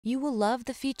You will love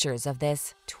the features of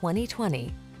this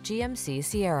 2020 GMC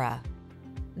Sierra.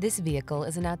 This vehicle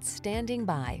is an outstanding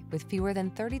buy with fewer than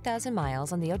 30,000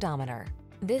 miles on the odometer.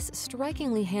 This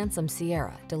strikingly handsome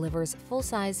Sierra delivers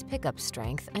full-size pickup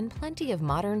strength and plenty of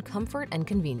modern comfort and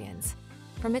convenience.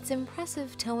 From its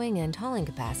impressive towing and hauling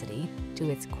capacity to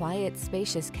its quiet,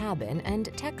 spacious cabin and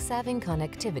tech-savvy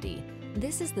connectivity,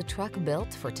 this is the truck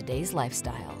built for today's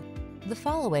lifestyle. The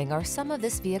following are some of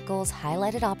this vehicle's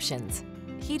highlighted options: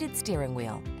 heated steering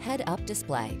wheel, head-up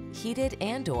display, heated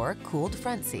and/or cooled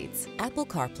front seats, Apple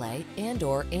CarPlay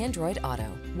and/or Android Auto,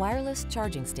 wireless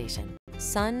charging station,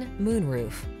 sun,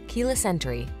 moonroof, keyless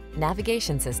entry,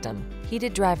 navigation system,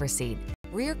 heated driver's seat,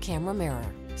 rear camera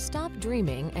mirror. Stop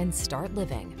dreaming and start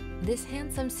living. This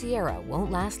handsome Sierra won't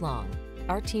last long.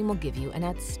 Our team will give you an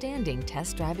outstanding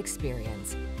test drive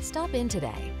experience. Stop in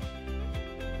today.